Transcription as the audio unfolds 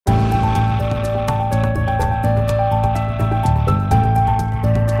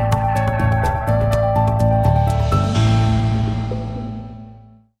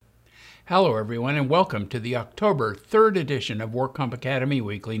Hello, everyone, and welcome to the October 3rd edition of WorkComp Academy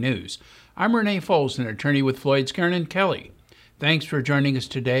Weekly News. I'm Renee Foles, an attorney with Floyd, Skeren & Kelly. Thanks for joining us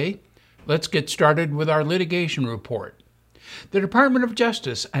today. Let's get started with our litigation report. The Department of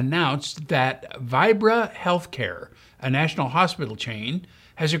Justice announced that Vibra Healthcare, a national hospital chain,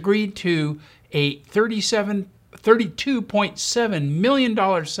 has agreed to a $32.7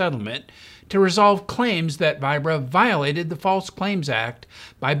 million settlement to resolve claims that Vibra violated the False Claims Act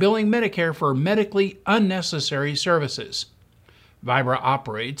by billing Medicare for medically unnecessary services. Vibra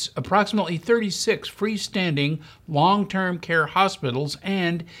operates approximately 36 freestanding long-term care hospitals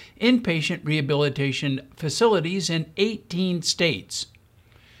and inpatient rehabilitation facilities in 18 states.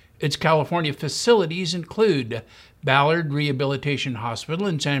 Its California facilities include Ballard Rehabilitation Hospital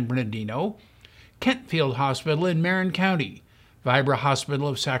in San Bernardino, Kentfield Hospital in Marin County, Vibra Hospital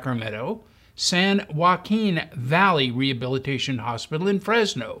of Sacramento, San Joaquin Valley Rehabilitation Hospital in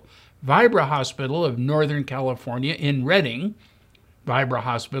Fresno, Vibra Hospital of Northern California in Redding, Vibra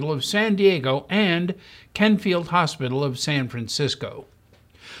Hospital of San Diego, and Kentfield Hospital of San Francisco.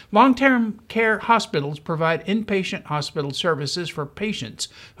 Long-term care hospitals provide inpatient hospital services for patients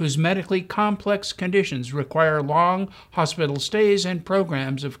whose medically complex conditions require long hospital stays and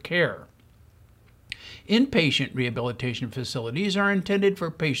programs of care. Inpatient rehabilitation facilities are intended for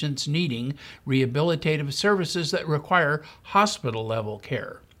patients needing rehabilitative services that require hospital-level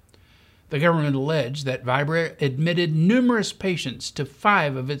care. The government alleged that Vibra admitted numerous patients to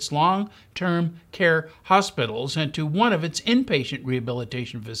 5 of its long-term care hospitals and to one of its inpatient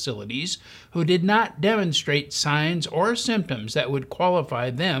rehabilitation facilities who did not demonstrate signs or symptoms that would qualify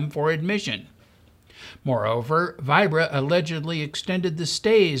them for admission. Moreover, Vibra allegedly extended the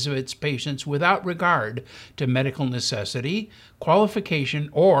stays of its patients without regard to medical necessity, qualification,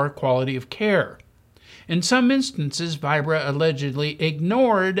 or quality of care. In some instances, Vibra allegedly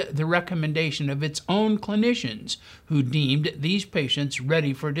ignored the recommendation of its own clinicians, who deemed these patients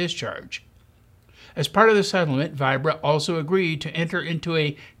ready for discharge. As part of the settlement, Vibra also agreed to enter into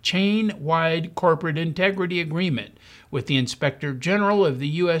a chain-wide corporate integrity agreement with the Inspector General of the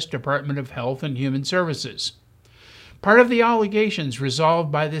U.S. Department of Health and Human Services. Part of the allegations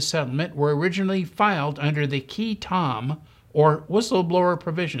resolved by this settlement were originally filed under the Qui Tam, or whistleblower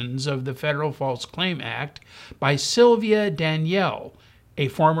provisions of the Federal False Claim Act, by Sylvia Danielle, a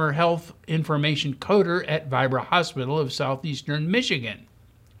former health information coder at Vibra Hospital of Southeastern Michigan.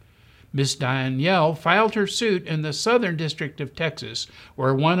 Ms. Danielle filed her suit in the Southern District of Texas,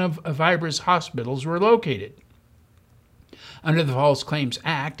 where one of Vibra's hospitals were located. Under the False Claims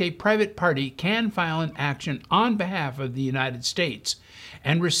Act, a private party can file an action on behalf of the United States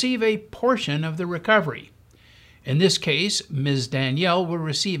and receive a portion of the recovery. In this case, Ms. Danielle will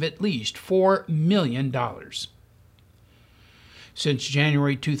receive at least $4 million. Since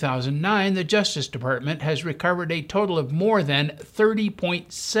January 2009, the Justice Department has recovered a total of more than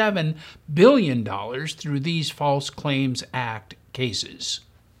 $30.7 billion through these False Claims Act cases.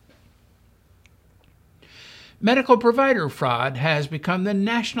 Medical provider fraud has become the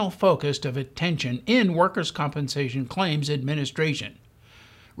national focus of attention in workers' compensation claims administration.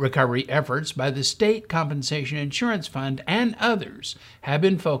 Recovery efforts by the State Compensation Insurance Fund and others have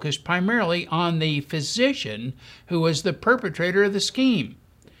been focused primarily on the physician who was the perpetrator of the scheme.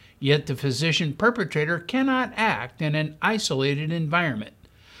 Yet the physician perpetrator cannot act in an isolated environment.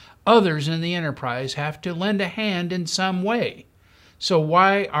 Others in the enterprise have to lend a hand in some way. So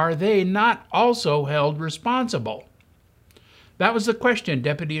why are they not also held responsible? That was the question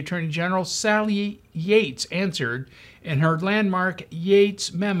Deputy Attorney General Sally Yates answered in her landmark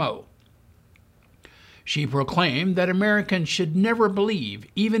Yates memo. She proclaimed that Americans should never believe,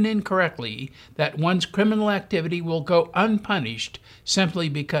 even incorrectly, that one's criminal activity will go unpunished simply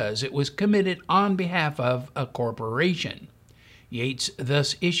because it was committed on behalf of a corporation. Yates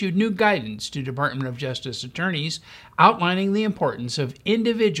thus issued new guidance to Department of Justice attorneys outlining the importance of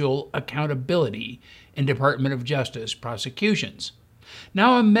individual accountability in Department of Justice prosecutions.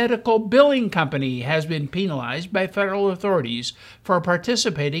 Now, a medical billing company has been penalized by federal authorities for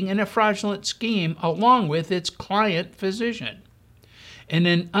participating in a fraudulent scheme along with its client physician. In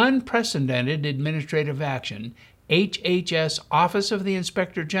an unprecedented administrative action, HHS Office of the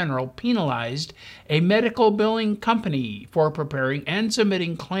Inspector General penalized a medical billing company for preparing and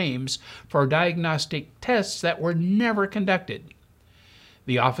submitting claims for diagnostic tests that were never conducted.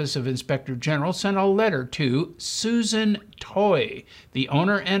 The Office of Inspector General sent a letter to Susan Toy, the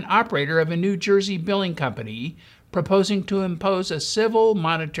owner and operator of a New Jersey billing company, proposing to impose a civil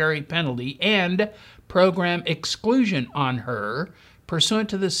monetary penalty and program exclusion on her pursuant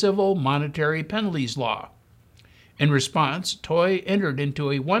to the Civil Monetary Penalties Law. In response, Toy entered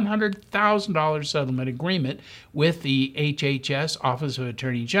into a $100,000 settlement agreement with the HHS Office of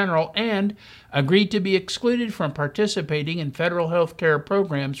Attorney General and agreed to be excluded from participating in federal health care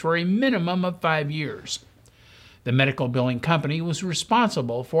programs for a minimum of 5 years. The medical billing company was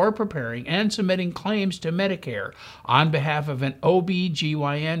responsible for preparing and submitting claims to Medicare on behalf of an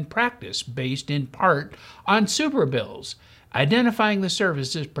OB/GYN practice based in part on superbills, identifying the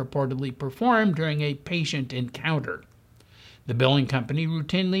services purportedly performed during a patient encounter. The billing company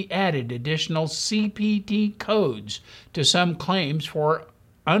routinely added additional CPT codes to some claims for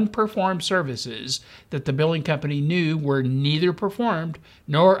unperformed services that the billing company knew were neither performed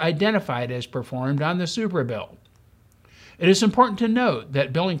nor identified as performed on the superbill. It is important to note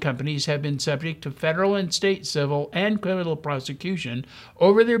that billing companies have been subject to federal and state civil and criminal prosecution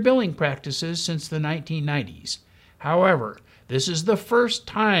over their billing practices since the 1990s. However, this is the first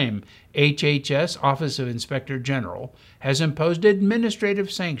time HHS Office of Inspector General has imposed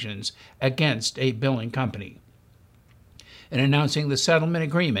administrative sanctions against a billing company. In announcing the settlement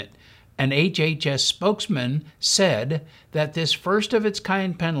agreement, an HHS spokesman said that this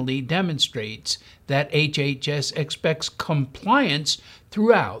first-of-its-kind penalty demonstrates that HHS expects compliance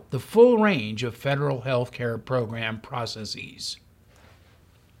throughout the full range of federal health care program processes.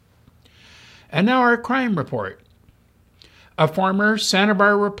 And now our crime report. A former Santa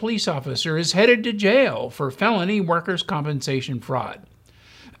Barbara police officer is headed to jail for felony workers' compensation fraud.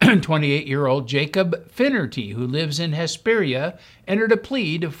 28-year-old Jacob Finnerty, who lives in Hesperia, entered a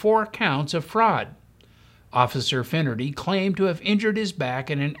plea to 4 counts of fraud. Officer Finnerty claimed to have injured his back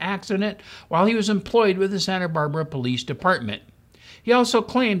in an accident while he was employed with the Santa Barbara Police Department. He also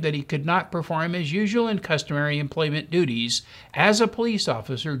claimed that he could not perform his usual and customary employment duties as a police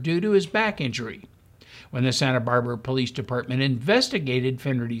officer due to his back injury. When the Santa Barbara Police Department investigated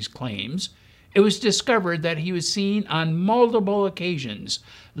Finnerty's claims, it was discovered that he was seen on multiple occasions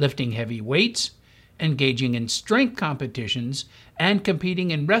lifting heavy weights, engaging in strength competitions, and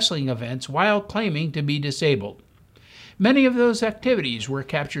competing in wrestling events while claiming to be disabled. Many of those activities were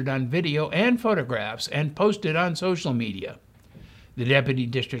captured on video and photographs and posted on social media. The deputy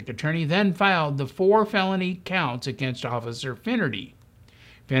district attorney then filed the 4 felony counts against Officer Finnerty.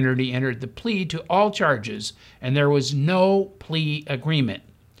 Finnerty entered the plea to all charges, and there was no plea agreement.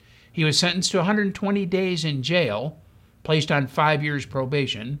 He was sentenced to 120 days in jail, placed on 5 years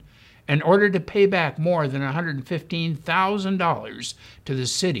probation, and ordered to pay back more than $115,000 to the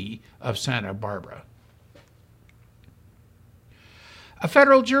city of Santa Barbara. A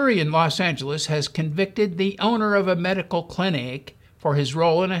federal jury in Los Angeles has convicted the owner of a medical clinic for his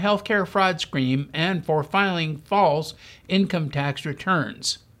role in a healthcare fraud scheme and for filing false income tax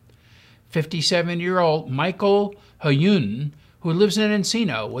returns. 57-year-old Michael Hayun, who lives in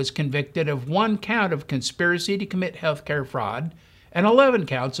Encino, was convicted of 1 count of conspiracy to commit healthcare fraud and 11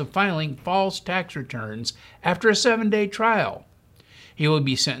 counts of filing false tax returns after a 7-day trial. He will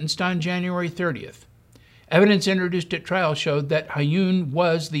be sentenced on January 30th. Evidence introduced at trial showed that Hayun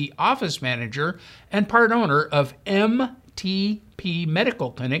was the office manager and part owner of MTP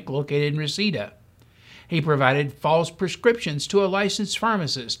Medical Clinic located in Reseda. He provided false prescriptions to a licensed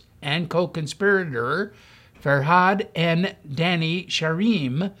pharmacist and co-conspirator Farhad and Danny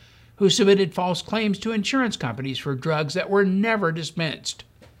Sharim, who submitted false claims to insurance companies for drugs that were never dispensed.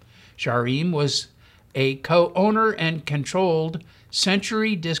 Sharim was a co-owner and controlled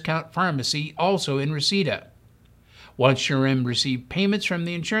Century Discount Pharmacy, also in Reseda. Once Sharim received payments from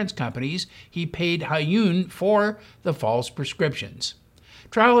the insurance companies, he paid Hayun for the false prescriptions.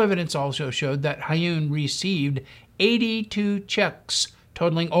 Trial evidence also showed that Hayun received 82 checks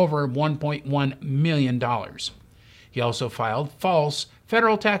totaling over $1.1 million. He also filed false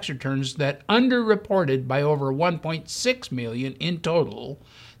federal tax returns that underreported by over $1.6 million in total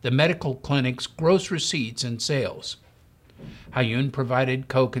the medical clinic's gross receipts and sales. Hayun provided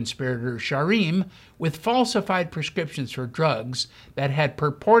co-conspirator Sharim with falsified prescriptions for drugs that had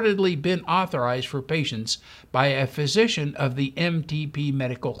purportedly been authorized for patients by a physician of the MTP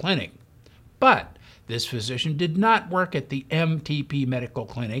Medical Clinic. But this physician did not work at the MTP Medical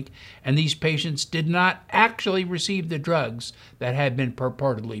Clinic, and these patients did not actually receive the drugs that had been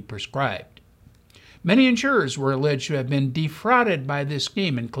purportedly prescribed. Many insurers were alleged to have been defrauded by this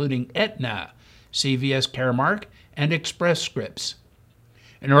scheme, including Aetna, CVS Caremark, and Express Scripts.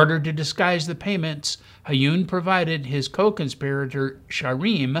 In order to disguise the payments, Hayun provided his co-conspirator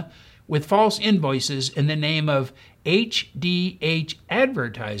Sharim with false invoices in the name of HDH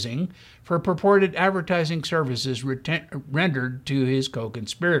Advertising for purported advertising services rendered to his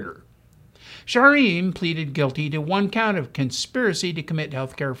co-conspirator. Sharim pleaded guilty to 1 count of conspiracy to commit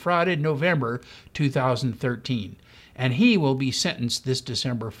healthcare fraud in November 2013. and he will be sentenced this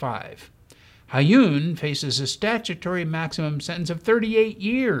December 5. Hayoun faces a statutory maximum sentence of 38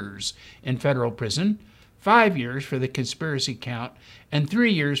 years in federal prison, 5 years for the conspiracy count, and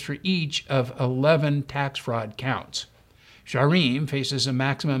 3 years for each of 11 tax fraud counts. Sharym faces a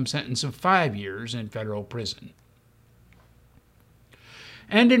maximum sentence of 5 years in federal prison.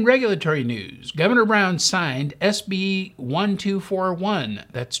 And in regulatory news, Governor Brown signed SB 1241,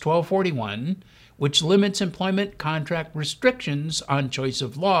 that's 1241, which limits employment contract restrictions on choice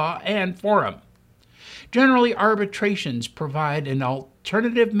of law and forum. Generally, arbitrations provide an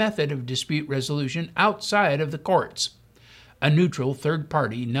alternative method of dispute resolution outside of the courts. A neutral third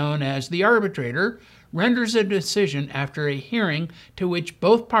party, known as the arbitrator, renders a decision after a hearing to which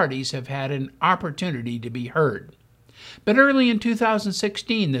both parties have had an opportunity to be heard. But early in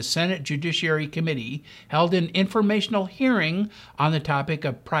 2016, the Senate Judiciary Committee held an informational hearing on the topic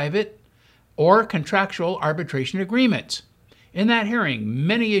of private or contractual arbitration agreements. In that hearing,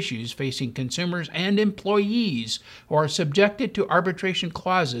 many issues facing consumers and employees who are subjected to arbitration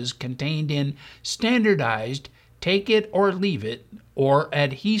clauses contained in standardized take-it-or-leave-it or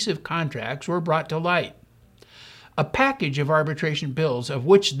adhesive contracts were brought to light. A package of arbitration bills, of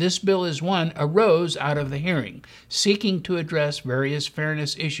which this bill is one, arose out of the hearing, seeking to address various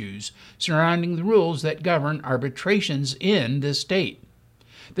fairness issues surrounding the rules that govern arbitrations in this state.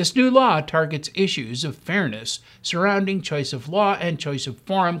 This new law targets issues of fairness surrounding choice of law and choice of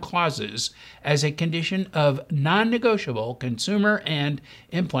forum clauses as a condition of non-negotiable consumer and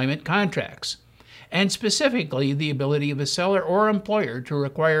employment contracts, and specifically the ability of a seller or employer to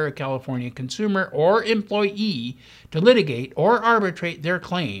require a California consumer or employee to litigate or arbitrate their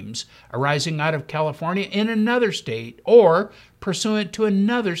claims arising out of California in another state or pursuant to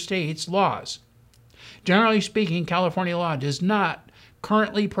another state's laws. Generally speaking, California law does not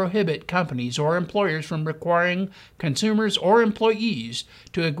currently prohibit companies or employers from requiring consumers or employees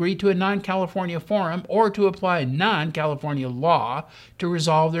to agree to a non-California forum or to apply non-California law to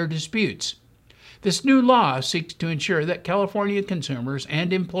resolve their disputes. This new law seeks to ensure that California consumers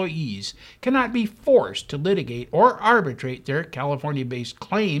and employees cannot be forced to litigate or arbitrate their California-based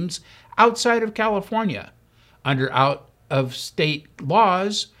claims outside of California under out-of-state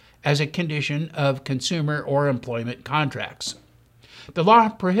laws as a condition of consumer or employment contracts. The law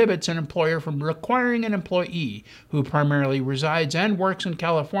prohibits an employer from requiring an employee who primarily resides and works in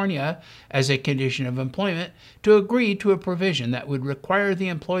California as a condition of employment to agree to a provision that would require the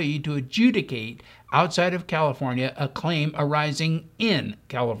employee to adjudicate outside of California a claim arising in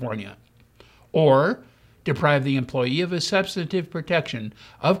California, or deprive the employee of a substantive protection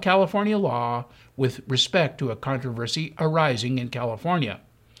of California law with respect to a controversy arising in California.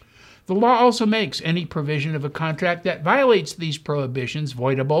 The law also makes any provision of a contract that violates these prohibitions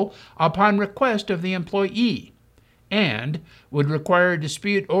voidable upon request of the employee, and would require a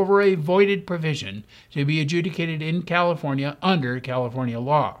dispute over a voided provision to be adjudicated in California under California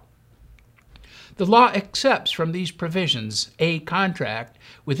law. The law accepts from these provisions a contract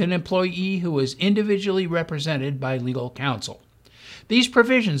with an employee who is individually represented by legal counsel. These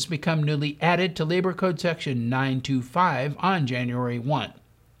provisions become newly added to Labor Code Section 925 on January 1.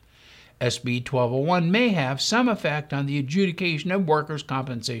 SB 1201 may have some effect on the adjudication of workers'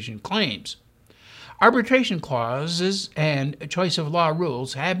 compensation claims. Arbitration clauses and choice of law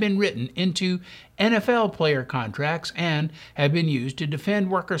rules have been written into NFL player contracts and have been used to defend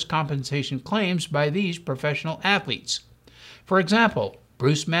workers' compensation claims by these professional athletes. For example,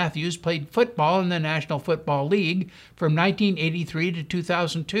 Bruce Matthews played football in the National Football League from 1983 to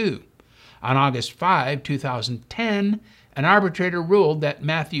 2002. On August 5, 2010, an arbitrator ruled that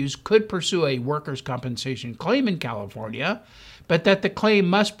Matthews could pursue a workers' compensation claim in California, but that the claim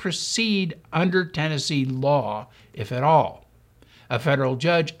must proceed under Tennessee law, if at all. A federal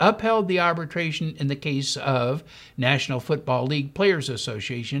judge upheld the arbitration in the case of National Football League Players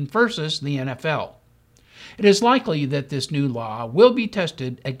Association versus the NFL. It is likely that this new law will be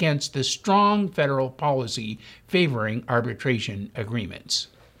tested against the strong federal policy favoring arbitration agreements.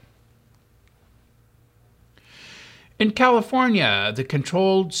 In California, the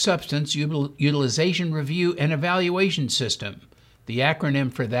Controlled Substance Utilization Review and Evaluation System, the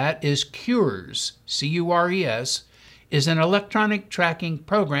acronym for that is CURES, C-U-R-E-S, is an electronic tracking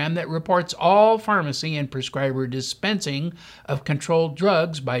program that reports all pharmacy and prescriber dispensing of controlled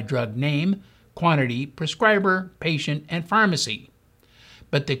drugs by drug name, quantity, prescriber, patient, and pharmacy.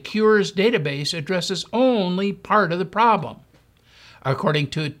 But the CURES database addresses only part of the problem.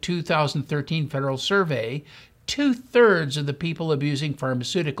 According to a 2013 federal survey, 2/3 of the people abusing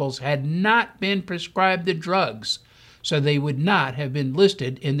pharmaceuticals had not been prescribed the drugs, so they would not have been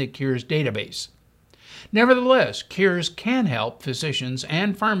listed in the CURES database. Nevertheless, cures can help physicians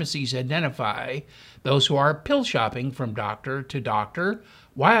and pharmacies identify those who are pill shopping from doctor to doctor,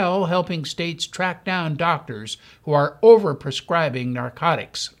 while helping states track down doctors who are overprescribing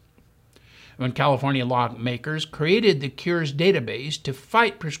narcotics. When California lawmakers created the Cures database to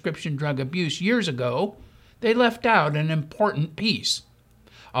fight prescription drug abuse years ago, they left out an important piece.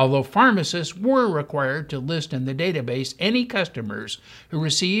 Although pharmacists were required to list in the database any customers who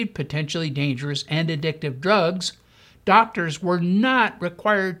received potentially dangerous and addictive drugs, doctors were not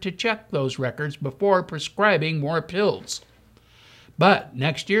required to check those records before prescribing more pills. But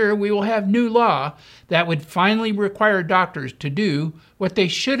next year we will have new law that would finally require doctors to do what they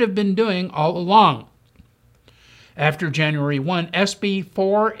should have been doing all along. After January 1, SB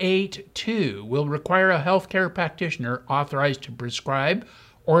 482 will require a healthcare practitioner authorized to prescribe,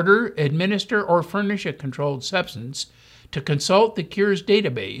 order, administer, or furnish a controlled substance to consult the Cures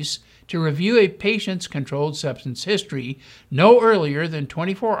database to review a patient's controlled substance history no earlier than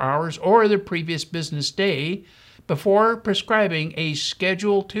 24 hours or the previous business day before prescribing a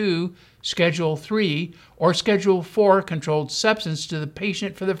Schedule II, Schedule III, or Schedule IV controlled substance to the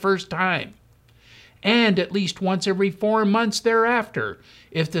patient for the first time, and at least once every 4 months thereafter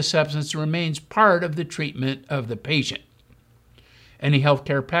if the substance remains part of the treatment of the patient. Any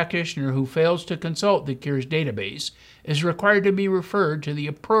healthcare practitioner who fails to consult the Cures database is required to be referred to the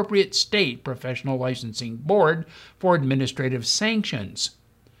appropriate state professional licensing board for administrative sanctions.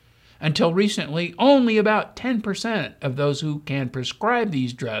 Until recently, only about 10% of those who can prescribe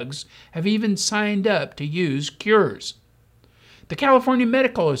these drugs have even signed up to use Cures. The California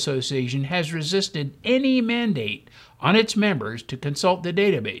Medical Association has resisted any mandate on its members to consult the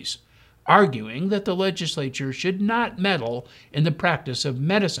database, arguing that the legislature should not meddle in the practice of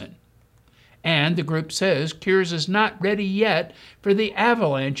medicine. And the group says Cures is not ready yet for the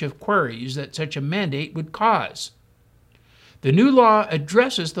avalanche of queries that such a mandate would cause. The new law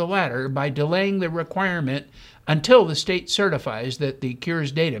addresses the latter by delaying the requirement until the state certifies that the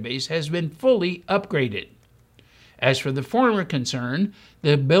Cures database has been fully upgraded. As for the former concern,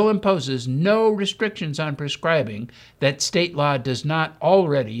 the bill imposes no restrictions on prescribing that state law does not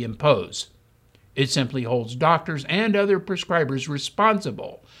already impose. It simply holds doctors and other prescribers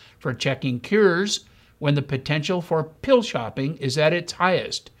responsible for checking Cures when the potential for pill shopping is at its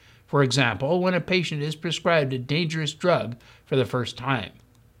highest. For example, when a patient is prescribed a dangerous drug for the first time.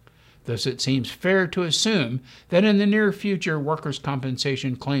 Thus, it seems fair to assume that in the near future, workers'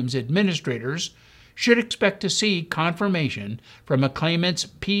 compensation claims administrators should expect to see confirmation from a claimant's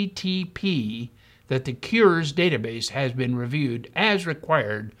PTP that the Cures database has been reviewed as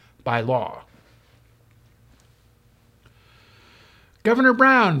required by law. Governor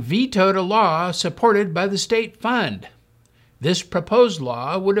Brown vetoed a law supported by the state fund. This proposed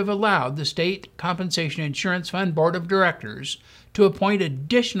law would have allowed the State Compensation Insurance Fund Board of Directors to appoint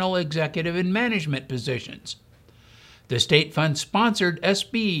additional executive and management positions. The state fund sponsored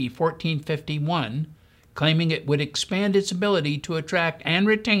SB 1451, claiming it would expand its ability to attract and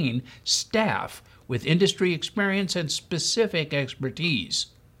retain staff with industry experience and specific expertise.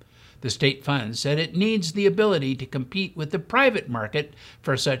 The state fund said it needs the ability to compete with the private market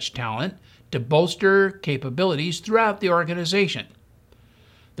for such talent to bolster capabilities throughout the organization.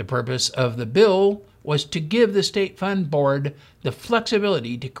 The purpose of the bill was to give the state fund board the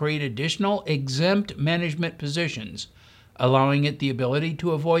flexibility to create additional exempt management positions, allowing it the ability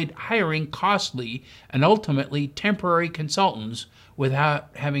to avoid hiring costly and ultimately temporary consultants without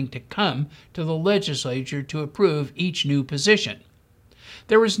having to come to the legislature to approve each new position.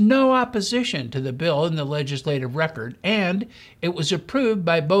 There was no opposition to the bill in the legislative record, and it was approved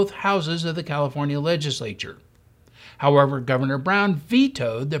by both houses of the California legislature. However, Governor Brown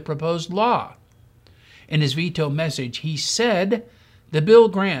vetoed the proposed law. In his veto message, he said the bill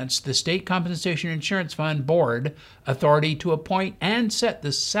grants the State Compensation Insurance Fund Board authority to appoint and set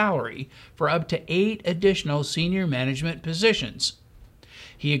the salary for up to 8 additional senior management positions.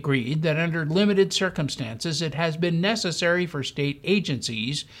 He agreed that under limited circumstances, it has been necessary for state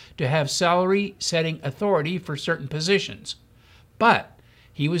agencies to have salary-setting authority for certain positions, but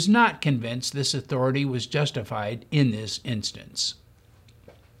he was not convinced this authority was justified in this instance.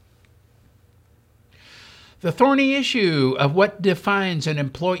 The thorny issue of what defines an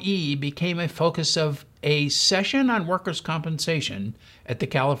employee became a focus of a session on workers' compensation at the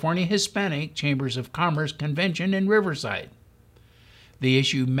California Hispanic Chambers of Commerce Convention in Riverside. The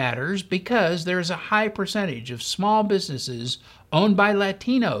issue matters because there is a high percentage of small businesses owned by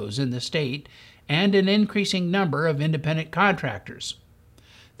Latinos in the state and an increasing number of independent contractors.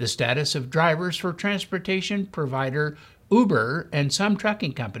 The status of drivers for transportation provider Uber and some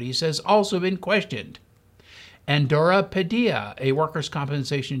trucking companies has also been questioned. and Dora Padilla, a workers'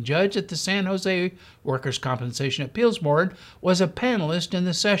 compensation judge at the San Jose Workers' Compensation Appeals Board, was a panelist in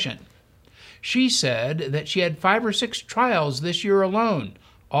the session. She said that she had 5 or 6 trials this year alone,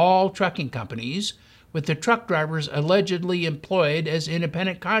 all trucking companies, with the truck drivers allegedly employed as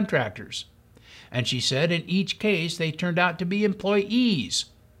independent contractors. And she said in each case they turned out to be employees.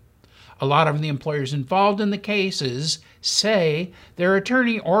 A lot of the employers involved in the cases say their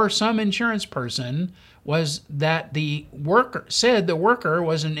attorney or some insurance person was that the worker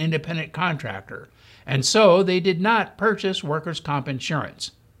was an independent contractor, and so they did not purchase workers' comp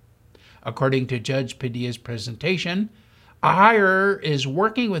insurance. According to Judge Padilla's presentation, a hirer is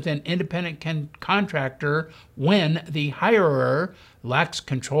working with an independent contractor when the hirer lacks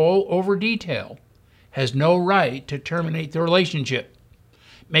control over detail, has no right to terminate the relationship,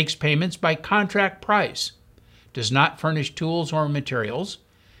 makes payments by contract price, does not furnish tools or materials,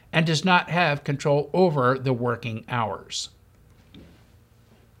 and does not have control over the working hours.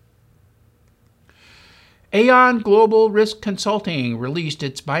 Aon Global Risk Consulting released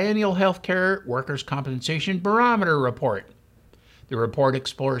its biennial healthcare workers' compensation barometer report. The report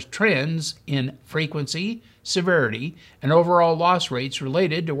explores trends in frequency, severity, and overall loss rates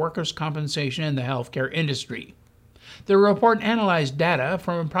related to workers' compensation in the healthcare industry. The report analyzed data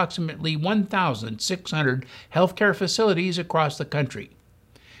from approximately 1,600 healthcare facilities across the country,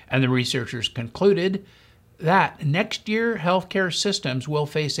 and the researchers concluded that next year healthcare systems will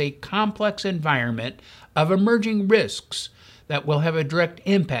face a complex environment of emerging risks that will have a direct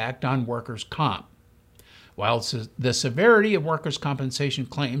impact on workers' comp. While the severity of workers' compensation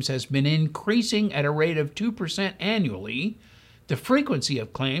claims has been increasing at a rate of 2% annually, the frequency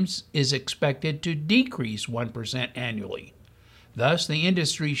of claims is expected to decrease 1% annually. Thus, the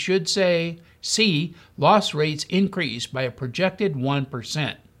industry should see loss rates increase by a projected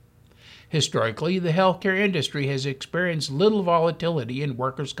 1%. Historically, the healthcare industry has experienced little volatility in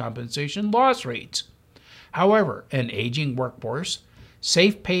workers' compensation loss rates. However, an aging workforce,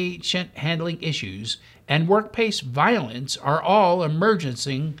 safe patient handling issues, and workplace violence are all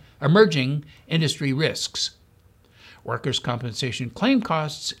emerging industry risks. Workers' compensation claim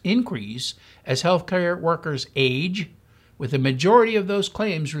costs increase as healthcare workers age, with the majority of those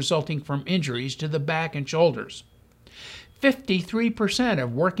claims resulting from injuries to the back and shoulders. 53%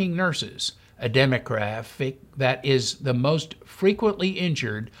 of working nurses, a demographic that is the most frequently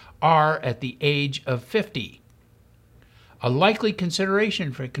injured, are at the age of 50. A likely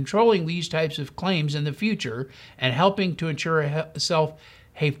consideration for controlling these types of claims in the future and helping to ensure a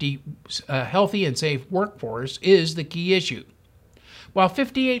healthy and safe workforce is the key issue. While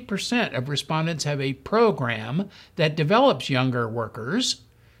 58% of respondents have a program that develops younger workers,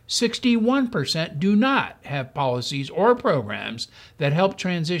 61% do not have policies or programs that help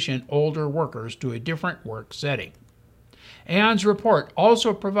transition older workers to a different work setting. Aon's report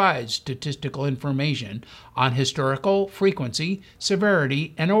also provides statistical information on historical frequency,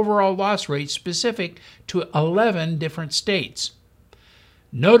 severity, and overall loss rates specific to 11 different states.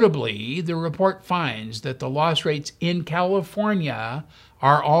 Notably, the report finds that the loss rates in California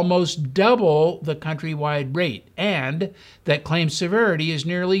are almost double the countrywide rate, and that claim severity is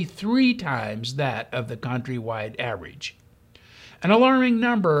nearly 3 times that of the countrywide average. An alarming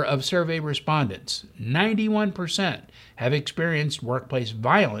number of survey respondents, 91%, have experienced workplace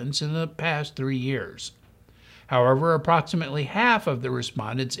violence in the past 3 years. However, approximately half of the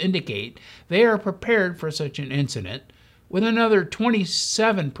respondents indicate they are prepared for such an incident, with another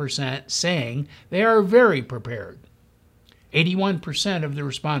 27% saying they are very prepared. 81% of the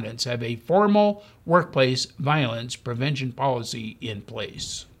respondents have a formal workplace violence prevention policy in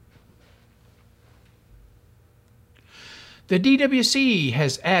place. The DWC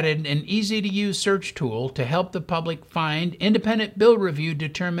has added an easy-to-use search tool to help the public find independent bill review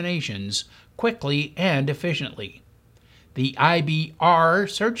determinations quickly and efficiently. The IBR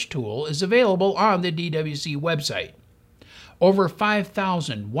search tool is available on the DWC website. Over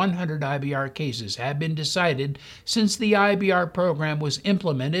 5,100 IBR cases have been decided since the IBR program was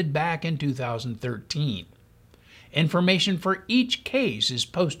implemented back in 2013. Information for each case is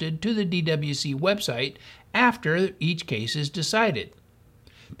posted to the DWC website after each case is decided.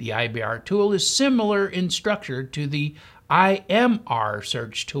 The IBR tool is similar in structure to the IMR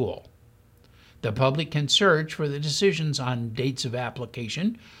search tool. The public can search for the decisions on dates of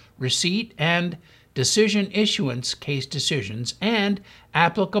application, receipt, and decision issuance case decisions, and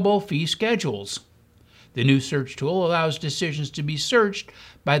applicable fee schedules. The new search tool allows decisions to be searched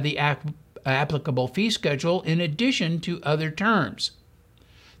by the applicable fee schedule in addition to other terms.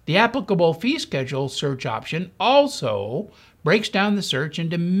 The applicable fee schedule search option also breaks down the search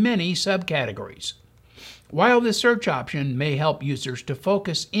into many subcategories. While this search option may help users to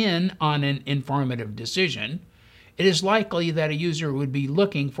focus in on an informative decision, it is likely that a user would be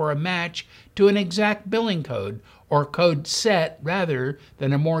looking for a match to an exact billing code or code set rather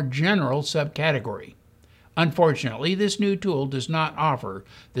than a more general subcategory. Unfortunately, this new tool does not offer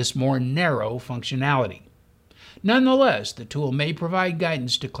this more narrow functionality. Nonetheless, the tool may provide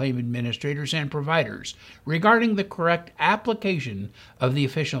guidance to claim administrators and providers regarding the correct application of the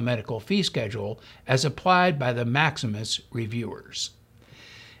official medical fee schedule as applied by the Maximus reviewers.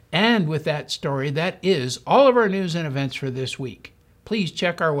 And with that story, that is all of our news and events for this week. Please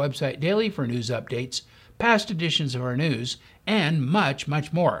check our website daily for news updates, past editions of our news, and much,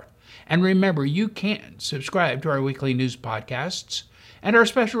 much more. And remember, you can subscribe to our weekly news podcasts and our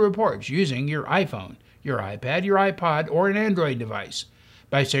special reports using your iPhone, your iPad, your iPod, or an Android device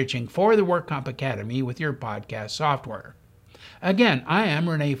by searching for the WorkComp Academy with your podcast software. Again, I am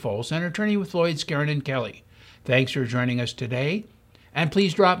Renee Fols, an attorney with Lloyd, Skeren & Kelly. Thanks for joining us today, and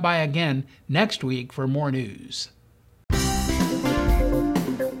please drop by again next week for more news.